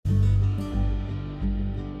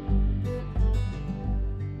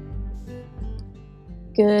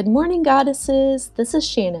Good morning, goddesses. This is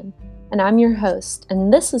Shannon, and I'm your host,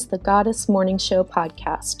 and this is the Goddess Morning Show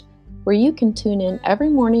podcast, where you can tune in every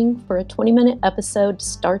morning for a 20-minute episode to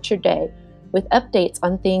start your day with updates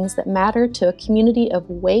on things that matter to a community of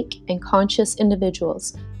awake and conscious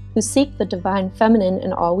individuals who seek the divine feminine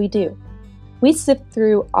in all we do. We sift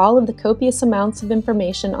through all of the copious amounts of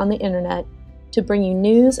information on the internet to bring you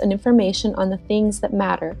news and information on the things that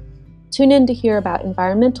matter. Tune in to hear about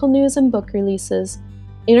environmental news and book releases,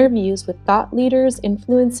 interviews with thought leaders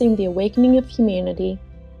influencing the awakening of humanity,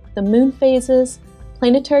 the moon phases,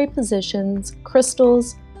 planetary positions,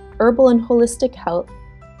 crystals, herbal and holistic health,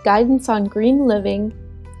 guidance on green living,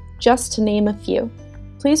 just to name a few.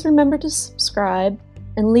 Please remember to subscribe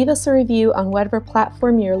and leave us a review on whatever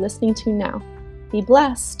platform you're listening to now. Be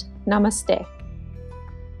blessed. Namaste.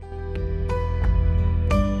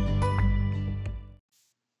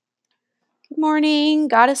 Good morning,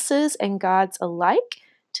 goddesses and gods alike.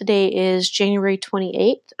 Today is January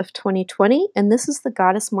 28th of 2020, and this is the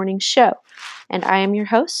Goddess Morning Show, and I am your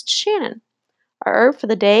host, Shannon. Our herb for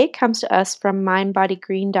the day comes to us from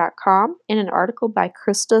mindbodygreen.com in an article by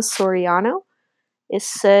Krista Soriano. It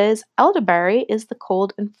says, elderberry is the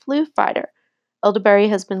cold and flu fighter. Elderberry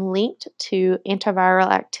has been linked to antiviral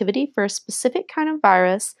activity for a specific kind of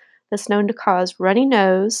virus that's known to cause runny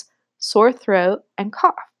nose, sore throat, and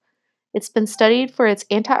cough. It's been studied for its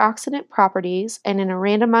antioxidant properties and in a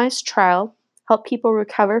randomized trial helped people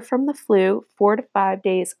recover from the flu 4 to 5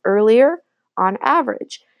 days earlier on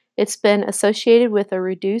average. It's been associated with a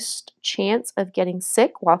reduced chance of getting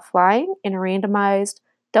sick while flying in a randomized,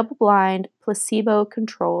 double-blind,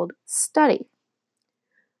 placebo-controlled study.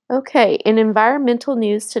 Okay, in environmental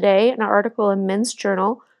news today, an article in Men's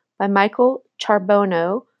Journal by Michael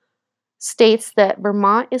Charbonneau states that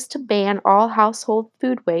Vermont is to ban all household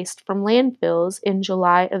food waste from landfills in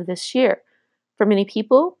July of this year. For many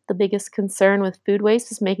people, the biggest concern with food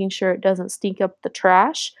waste is making sure it doesn't stink up the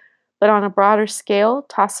trash, but on a broader scale,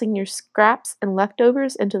 tossing your scraps and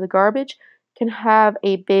leftovers into the garbage can have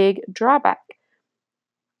a big drawback.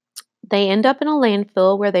 They end up in a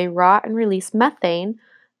landfill where they rot and release methane,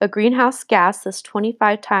 a greenhouse gas that's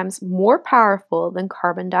 25 times more powerful than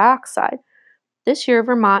carbon dioxide. This year,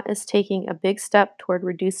 Vermont is taking a big step toward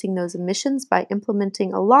reducing those emissions by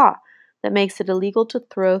implementing a law that makes it illegal to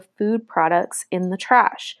throw food products in the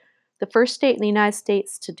trash, the first state in the United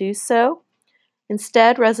States to do so.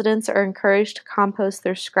 Instead, residents are encouraged to compost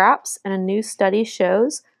their scraps, and a new study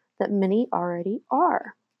shows that many already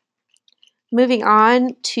are. Moving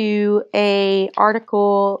on to an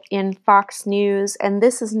article in Fox News, and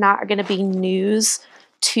this is not going to be news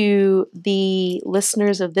to the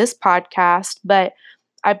listeners of this podcast, but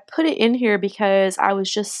I put it in here because I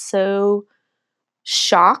was just so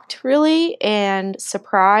shocked, really, and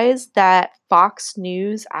surprised that Fox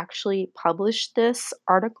News actually published this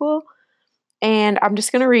article. And I'm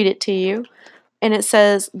just going to read it to you. And it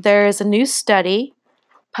says, there is a new study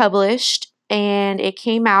published, and it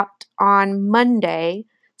came out on Monday,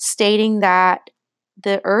 stating that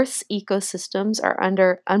the Earth's ecosystems are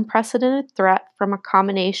under unprecedented threat from a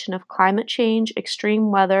combination of climate change, extreme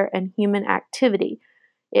weather, and human activity.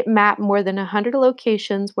 It mapped more than 100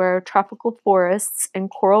 locations where tropical forests and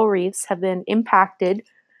coral reefs have been impacted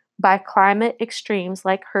by climate extremes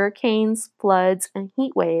like hurricanes, floods, and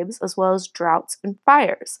heat waves, as well as droughts and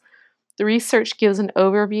fires. The research gives an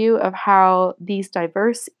overview of how these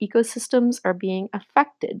diverse ecosystems are being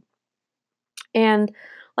affected. And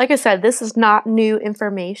like I said, this is not new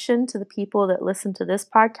information to the people that listen to this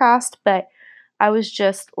podcast, but I was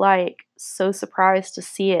just so surprised to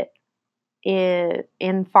see it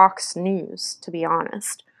in Fox News, to be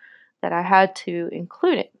honest, that I had to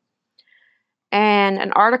include it. And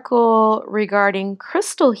an article regarding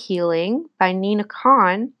crystal healing by Nina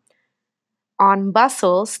Khan on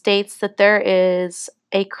Bustle states that there is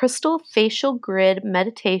a crystal facial grid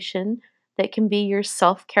meditation that can be your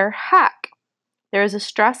self-care hack. There is a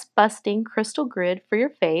stress-busting crystal grid for your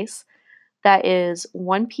face that is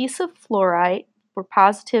 1 piece of fluorite for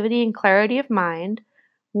positivity and clarity of mind,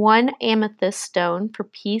 1 amethyst stone for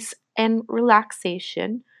peace and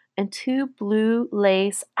relaxation, and 2 blue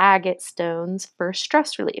lace agate stones for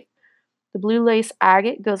stress relief. The blue lace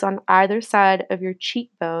agate goes on either side of your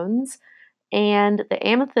cheekbones, and the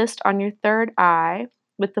amethyst on your third eye,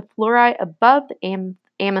 with the fluorite above the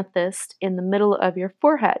amethyst in the middle of your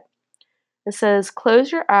forehead. It says,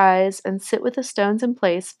 close your eyes and sit with the stones in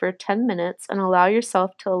place for 10 minutes and allow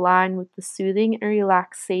yourself to align with the soothing and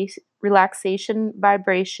relaxation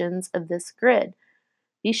vibrations of this grid.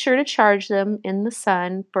 Be sure to charge them in the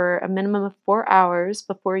sun for a minimum of 4 hours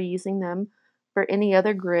before using them for any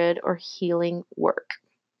other grid or healing work.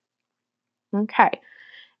 Okay.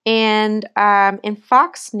 And in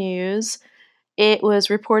Fox News, it was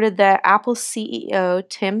reported that Apple CEO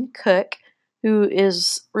Tim Cook, who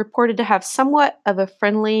is reported to have somewhat of a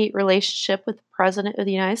friendly relationship with the President of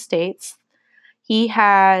the United States, he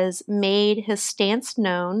has made his stance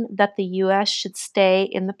known that the U.S. should stay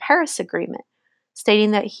in the Paris Agreement,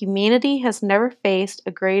 stating that humanity has never faced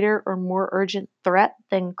a greater or more urgent threat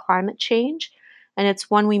than climate change, and it's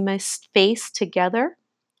one we must face together.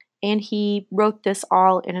 And he wrote this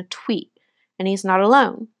all in a tweet. And he's not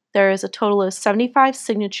alone. There is a total of 75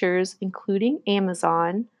 signatures, including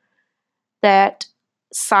Amazon, that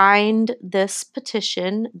signed this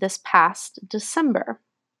petition this past December.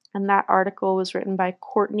 And that article was written by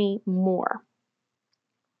Courtney Moore.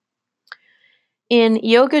 In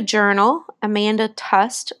Yoga Journal, Amanda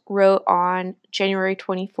Tust wrote on January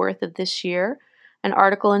 24th of this year an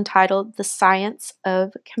article entitled The Science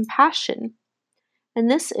of Compassion. And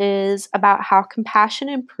this is about how compassion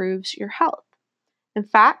improves your health. In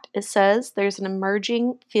fact, it says there's an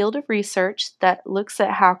emerging field of research that looks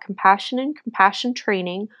at how compassion and compassion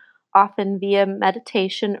training, often via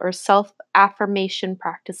meditation or self affirmation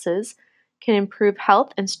practices, can improve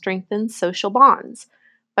health and strengthen social bonds.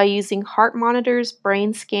 By using heart monitors,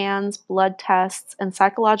 brain scans, blood tests, and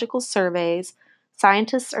psychological surveys,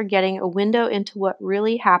 scientists are getting a window into what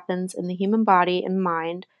really happens in the human body and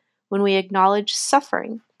mind when we acknowledge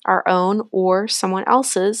suffering, our own or someone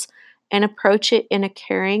else's, and approach it in a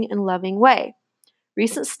caring and loving way.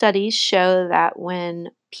 Recent studies show that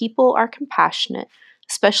when people are compassionate,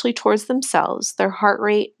 especially towards themselves, their heart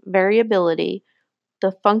rate variability,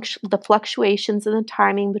 the fluctuations in the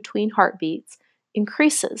timing between heartbeats,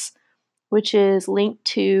 increases, which is linked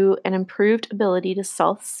to an improved ability to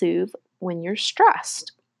self soothe when you're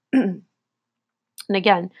stressed. And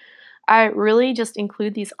again, I really just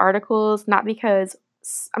include these articles not because,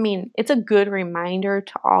 it's a good reminder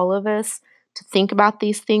to all of us to think about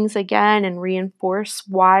these things again and reinforce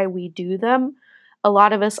why we do them. A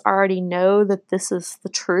lot of us already know that this is the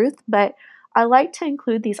truth, but I like to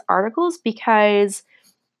include these articles because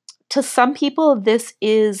to some people, this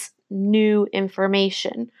is new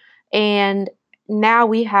information. And now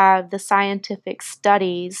we have the scientific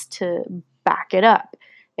studies to back it up.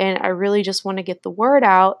 And I really just want to get the word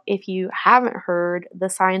out if you haven't heard the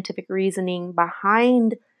scientific reasoning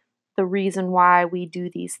behind the reason why we do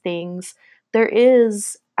these things. There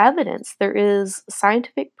is evidence, there is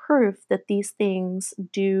scientific proof that these things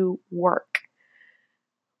do work.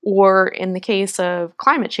 Or in the case of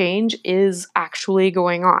climate change, is actually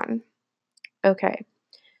going on. Okay.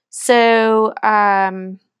 So,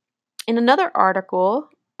 in another article,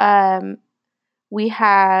 we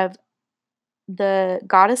have the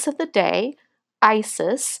goddess of the day,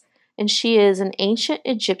 Isis, and she is an ancient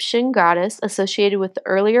Egyptian goddess associated with the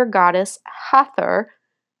earlier goddess Hathor,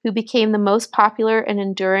 who became the most popular and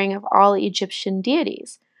enduring of all Egyptian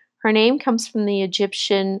deities. Her name comes from the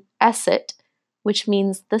Egyptian Eset, which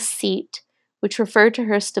means the seat, which referred to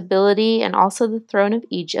her stability and also the throne of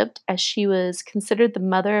Egypt, as she was considered the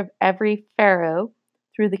mother of every pharaoh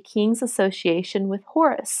through the king's association with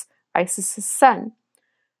Horus, Isis's son.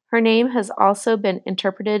 Her name has also been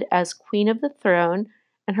interpreted as Queen of the Throne,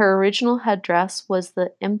 and her original headdress was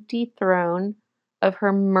the empty throne of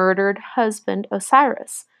her murdered husband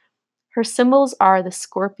Osiris. Her symbols are the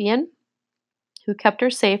scorpion, who kept her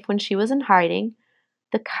safe when she was in hiding,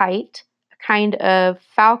 the kite, a kind of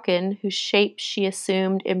falcon whose shape she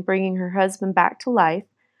assumed in bringing her husband back to life,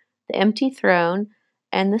 the empty throne,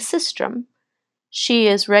 and the sistrum. She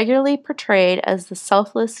is regularly portrayed as the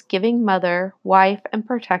selfless, giving mother, wife, and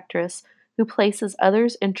protectress who places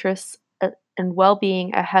others' interests and well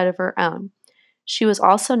being ahead of her own. She was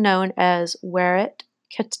also known as Weret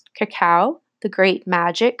Cacao, the great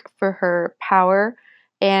magic, for her power,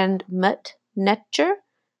 and Mut Netjer,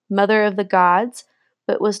 mother of the gods,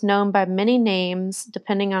 but was known by many names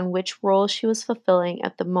depending on which role she was fulfilling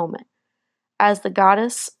at the moment. As the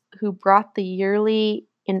goddess who brought the yearly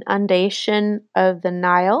inundation of the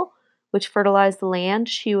Nile, which fertilized the land,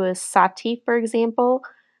 she was Sati, for example,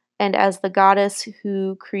 and as the goddess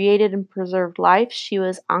who created and preserved life, she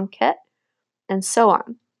was Ankhet, and so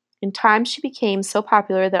on. In time, she became so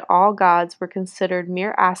popular that all gods were considered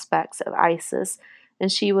mere aspects of Isis,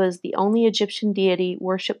 and she was the only Egyptian deity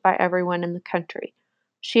worshipped by everyone in the country.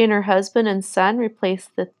 She and her husband and son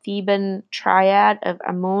replaced the Theban triad of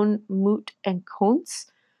Amun, Mut, and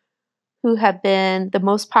Khons, who have been the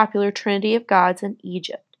most popular trinity of gods in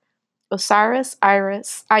Egypt. Osiris,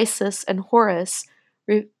 Isis, and Horus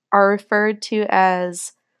are referred to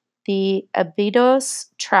as the Abydos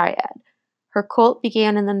triad. Her cult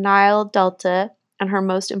began in the Nile Delta and her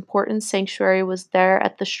most important sanctuary was there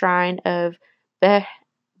at the shrine of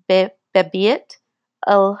Bebiet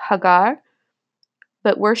el Hagar,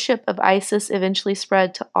 but worship of Isis eventually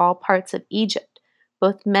spread to all parts of Egypt.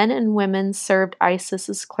 Both men and women served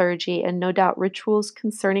Isis's clergy, and no doubt rituals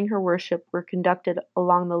concerning her worship were conducted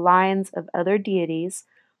along the lines of other deities.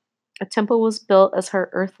 A temple was built as her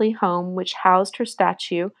earthly home, which housed her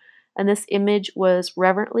statue, and this image was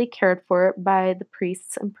reverently cared for by the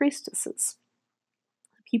priests and priestesses.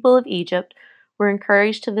 The people of Egypt were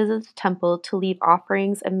encouraged to visit the temple to leave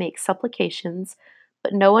offerings and make supplications,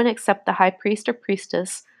 but no one except the high priest or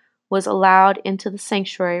priestess was allowed into the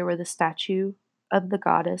sanctuary where the statue of the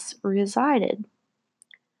goddess resided.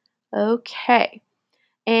 Okay,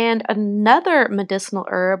 and another medicinal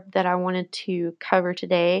herb that I wanted to cover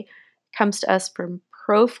today comes to us from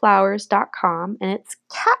proflowers.com, and it's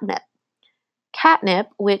catnip. Catnip,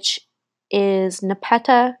 which is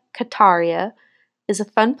Nepeta cataria, is a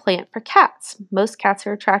fun plant for cats. Most cats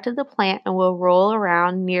are attracted to the plant and will roll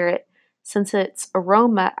around near it since its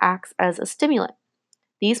aroma acts as a stimulant.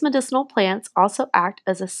 These medicinal plants also act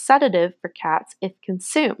as a sedative for cats if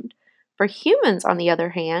consumed. For humans, on the other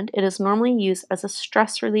hand, it is normally used as a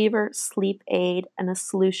stress reliever, sleep aid, and a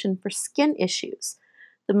solution for skin issues.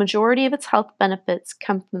 The majority of its health benefits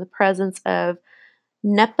come from the presence of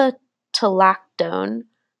nepetalactone,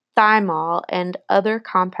 thymol, and other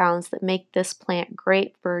compounds that make this plant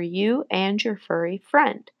great for you and your furry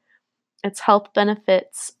friend. Its health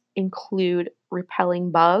benefits include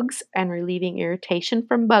repelling bugs and relieving irritation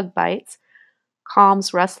from bug bites,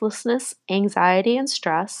 calms restlessness, anxiety, and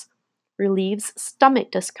stress, relieves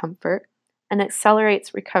stomach discomfort, and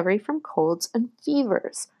accelerates recovery from colds and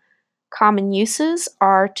fevers. Common uses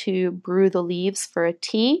are to brew the leaves for a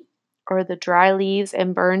tea, or the dry leaves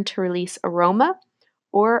and burn to release aroma,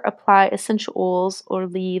 or apply essential oils or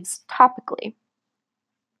leaves topically.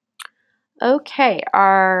 Okay,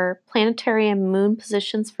 our planetary and moon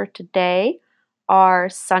positions for today are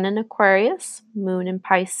Sun in Aquarius, Moon in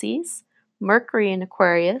Pisces, Mercury in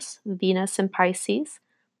Aquarius, Venus in Pisces,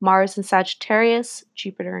 Mars in Sagittarius,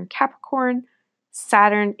 Jupiter in Capricorn,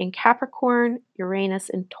 Saturn in Capricorn, Uranus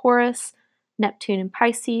in Taurus, Neptune in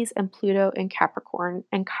Pisces, and Pluto in Capricorn,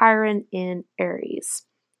 and Chiron in Aries.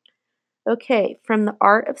 Okay, from the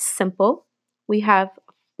Art of Simple, we have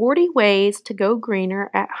 40 ways to go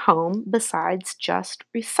greener at home besides just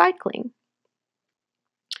recycling.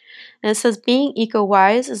 And it says being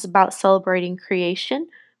eco-wise is about celebrating creation,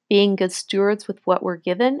 being good stewards with what we're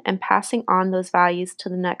given, and passing on those values to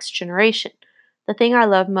the next generation. The thing I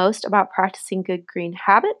love most about practicing good green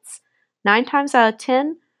habits, 9 times out of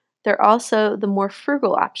 10, they're also the more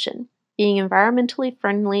frugal option. Being environmentally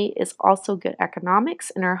friendly is also good economics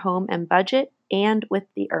in our home and budget and with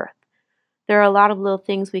the earth. There are a lot of little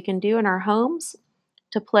things we can do in our homes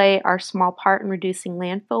to play our small part in reducing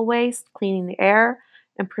landfill waste, cleaning the air,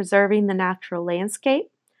 and preserving the natural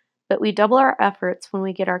landscape. But we double our efforts when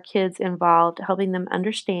we get our kids involved, helping them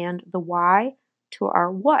understand the why to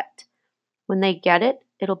our what. When they get it,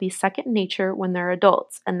 it'll be second nature when they're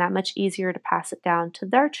adults, and that much easier to pass it down to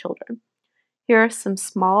their children. Here are some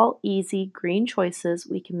small, easy green choices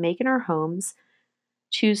we can make in our homes.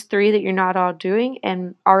 Choose 3 that you're not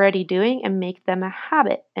already doing and make them a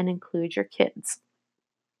habit and include your kids.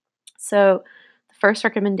 So, the first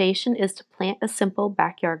recommendation is to plant a simple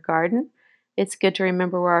backyard garden. It's good to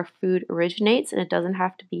remember where our food originates and it doesn't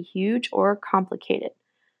have to be huge or complicated.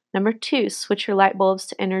 Number 2, switch your light bulbs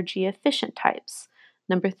to energy efficient types.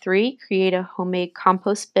 Number 3, create a homemade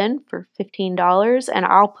compost bin for $15, and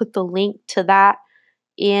I'll put the link to that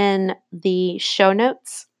in the show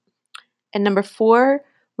notes. And number 4,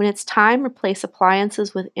 when it's time, replace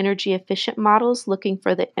appliances with energy efficient models looking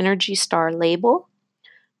for the Energy Star label.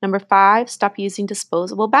 Number 5, stop using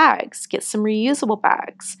disposable bags. Get some reusable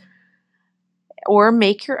bags or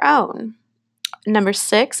make your own. Number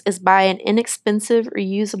 6 is buy an inexpensive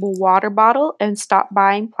reusable water bottle and stop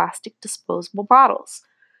buying plastic disposable bottles.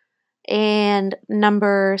 And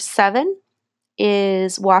number 7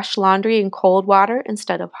 is wash laundry in cold water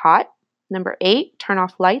instead of hot. Number 8, turn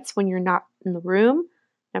off lights when you're not in the room.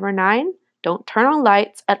 Number 9, don't turn on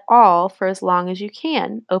lights at all for as long as you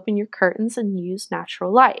can. Open your curtains and use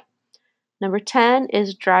natural light. Number 10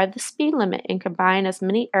 is drive the speed limit and combine as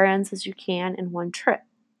many errands as you can in one trip.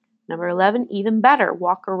 Number 11, even better,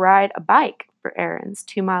 walk or ride a bike for errands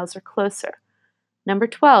 2 miles or closer. Number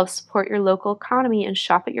 12, support your local economy and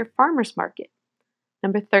shop at your farmer's market.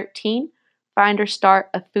 Number 13, find or start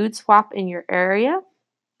a food swap in your area.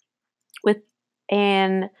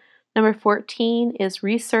 And number 14 is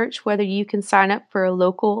research whether you can sign up for a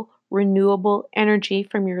local renewable energy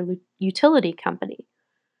from your utility company.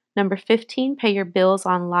 Number 15, pay your bills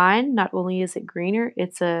online. Not only is it greener,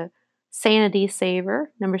 it's a sanity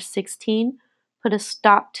saver. Number 16, put a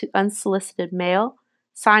stop to unsolicited mail.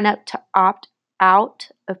 Sign up to opt out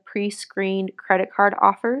of pre-screened credit card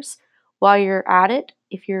offers. While you're at it,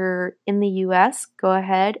 if you're in the US, go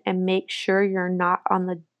ahead and make sure you're on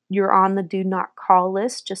the do not call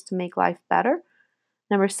list just to make life better.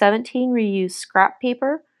 Number 17, reuse scrap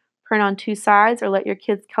paper. Print on two sides or let your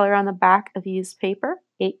kids color on the back of used paper.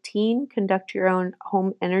 18, conduct your own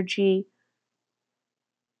home energy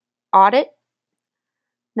audit.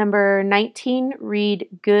 Number 19, read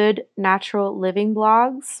good natural living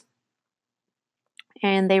blogs.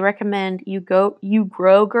 And they recommend You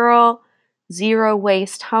Grow Girl, Zero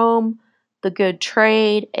Waste Home, The Good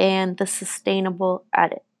Trade, and The Sustainable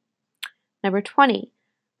Edit. Number 20,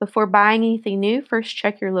 before buying anything new, first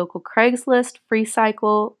check your local Craigslist,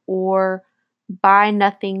 FreeCycle, or Buy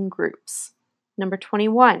Nothing groups. Number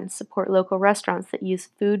 21, support local restaurants that use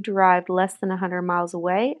food derived less than 100 miles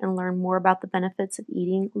away and learn more about the benefits of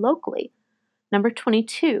eating locally. Number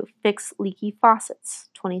 22, fix leaky faucets.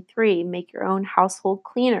 23, make your own household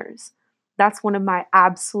cleaners. That's one of my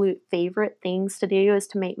absolute favorite things to do is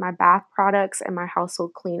to make my bath products and my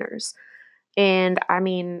household cleaners. And I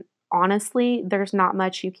mean, honestly, there's not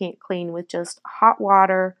much you can't clean with just hot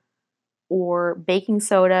water or baking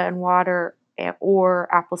soda and water or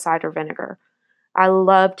apple cider vinegar. I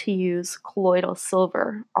love to use colloidal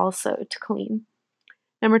silver also to clean.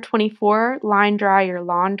 Number 24, line dry your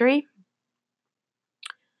laundry.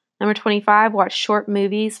 Number 25, watch short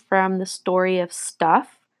movies from the story of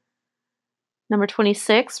stuff. Number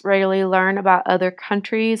 26, regularly learn about other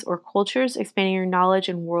countries or cultures, expanding your knowledge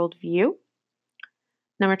and worldview.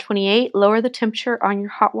 Number 28, lower the temperature on your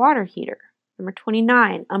hot water heater. Number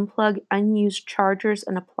 29, unplug unused chargers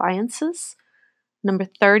and appliances. Number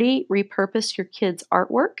 30, repurpose your kids'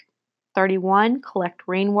 artwork. 31, collect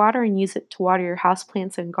rainwater and use it to water your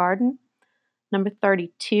houseplants and garden. Number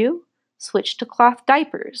 32, switch to cloth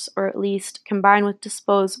diapers or at least combine with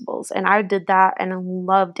disposables. And I did that and I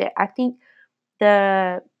loved it. I think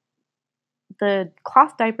the the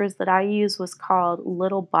cloth diapers that I use was called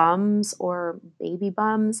Little Bums or Baby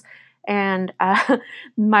Bums. And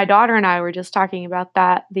my daughter and I were just talking about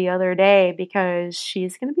that the other day because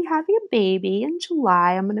she's going to be having a baby in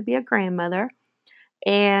July. I'm going to be a grandmother.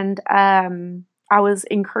 And I was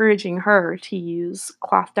encouraging her to use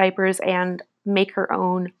cloth diapers and make her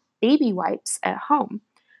own baby wipes at home.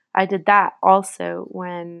 I did that also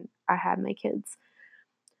when I had my kids.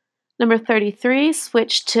 Number 33,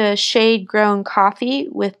 switch to shade grown coffee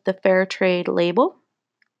with the fair trade label.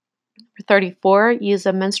 Number 34, use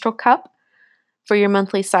a menstrual cup for your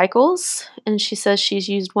monthly cycles. And she says she's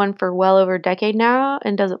used one for well over a decade now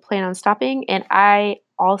and doesn't plan on stopping. And I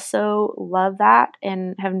also love that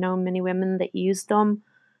and have known many women that use them.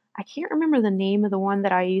 I can't remember the name of the one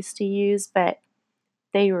that I used to use, but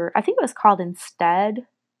I think it was called Instead,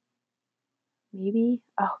 maybe.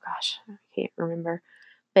 Oh gosh, I can't remember.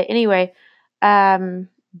 But anyway, um,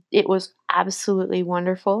 it was absolutely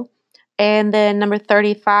wonderful. And then number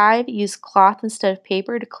 35, use cloth instead of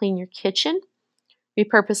paper to clean your kitchen.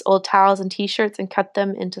 Repurpose old towels and t-shirts and cut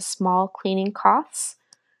them into small cleaning cloths.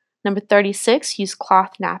 Number 36, use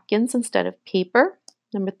cloth napkins instead of paper.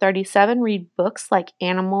 Number 37, read books like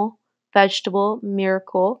Animal, Vegetable,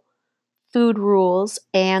 Miracle, Food Rules,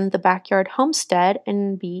 and The Backyard Homestead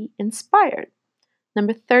and be inspired.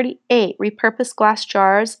 Number 38, repurpose glass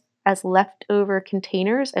jars as leftover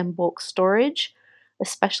containers and bulk storage,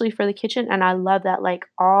 especially for the kitchen. And I love that. Like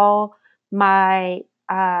all my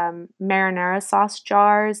marinara sauce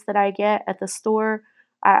jars that I get at the store,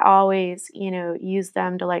 I always, use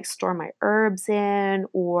them to like store my herbs in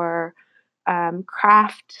or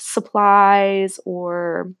craft supplies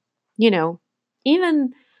or, you know,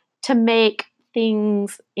 even to make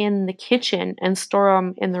things in the kitchen and store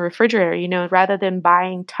them in the refrigerator, rather than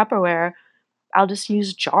buying Tupperware, I'll just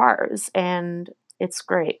use jars and it's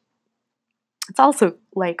great. It's also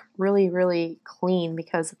like really, really clean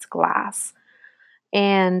because it's glass.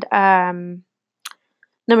 And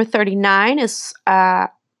number 39 is, oh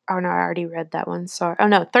no, I already read that one. Sorry. Oh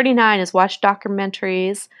no, 39 is watch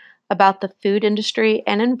documentaries about the food industry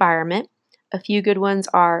and environment. A few good ones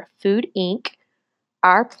are Food Inc.,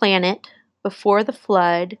 Our Planet, Before the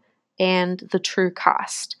Flood, and The True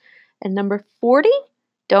Cost. And number 40,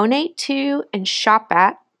 donate to and shop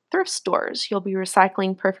at thrift stores. You'll be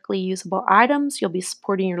recycling perfectly usable items, you'll be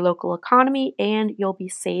supporting your local economy, and you'll be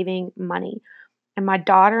saving money. And my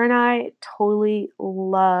daughter and I totally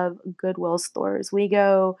love Goodwill stores. We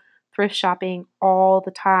go thrift shopping all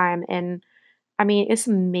the time. And I mean, it's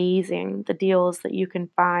amazing the deals that you can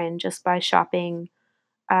find just by shopping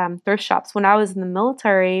thrift shops. When I was in the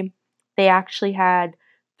military, they actually had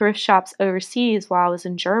thrift shops overseas while I was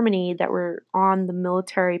in Germany that were on the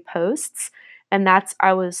military posts. And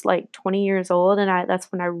I was like 20 years old, and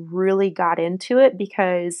that's when I really got into it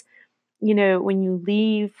because, when you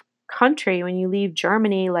leave when you leave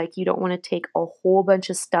Germany, like you don't want to take a whole bunch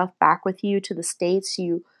of stuff back with you to the States.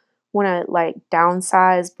 You want to like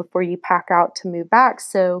downsize before you pack out to move back.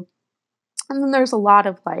 So, and then there's a lot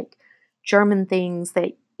of like German things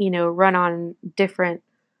that, run on different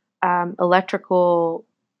electrical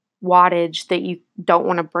wattage that you don't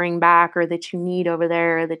want to bring back or that you need over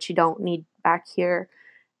there or that you don't need back here.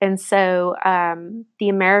 And so the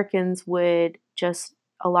Americans would just,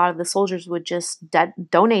 a lot of the soldiers would just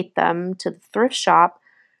donate them to the thrift shop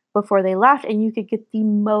before they left, and you could get the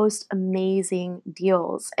most amazing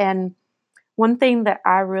deals. And one thing that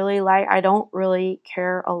I really like, I don't really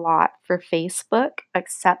care a lot for Facebook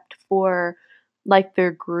except for like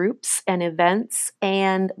their groups and events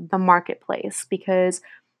and the marketplace because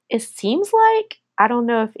it seems like, I don't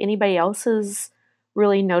know if anybody else has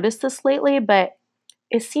really noticed this lately, but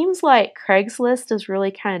it seems like Craigslist is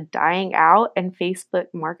really kind of dying out and Facebook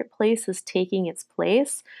Marketplace is taking its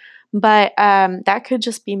place. But that could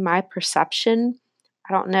just be my perception.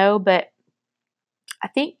 I don't know, but I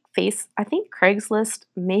think Craigslist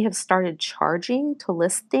may have started charging to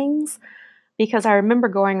list things because I remember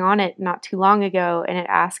going on it not too long ago and it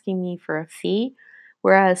asking me for a fee,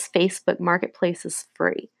 whereas Facebook Marketplace is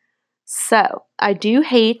free. So I do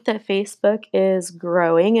hate that Facebook is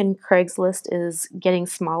growing and Craigslist is getting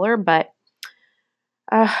smaller, but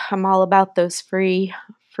I'm all about those free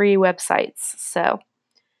websites. So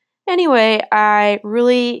anyway, I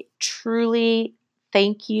really, truly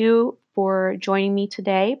thank you for joining me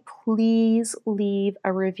today. Please leave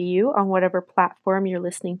a review on whatever platform you're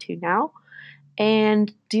listening to now.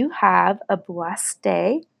 And do have a blessed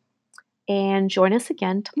day and join us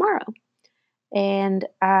again tomorrow. And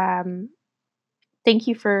thank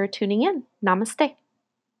you for tuning in. Namaste.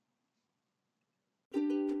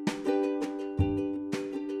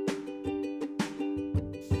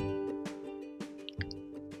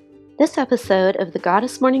 This episode of the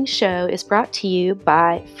Goddess Morning Show is brought to you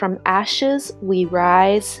by From Ashes We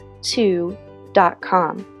Rise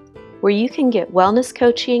 2.com, where you can get wellness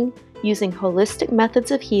coaching using holistic methods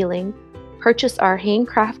of healing, purchase our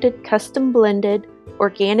handcrafted, custom blended,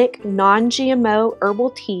 organic, non-GMO herbal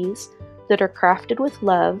teas that are crafted with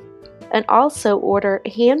love, and also order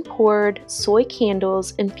hand-poured soy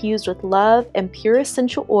candles infused with love and pure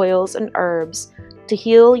essential oils and herbs to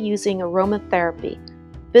heal using aromatherapy.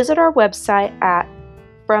 Visit our website at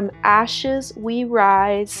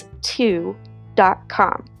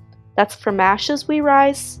FromAshesWeRise2.com. That's From Ashes We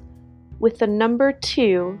Rise with the number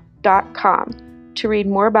 2.com to read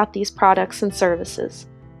more about these products and services.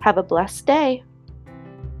 Have a blessed day.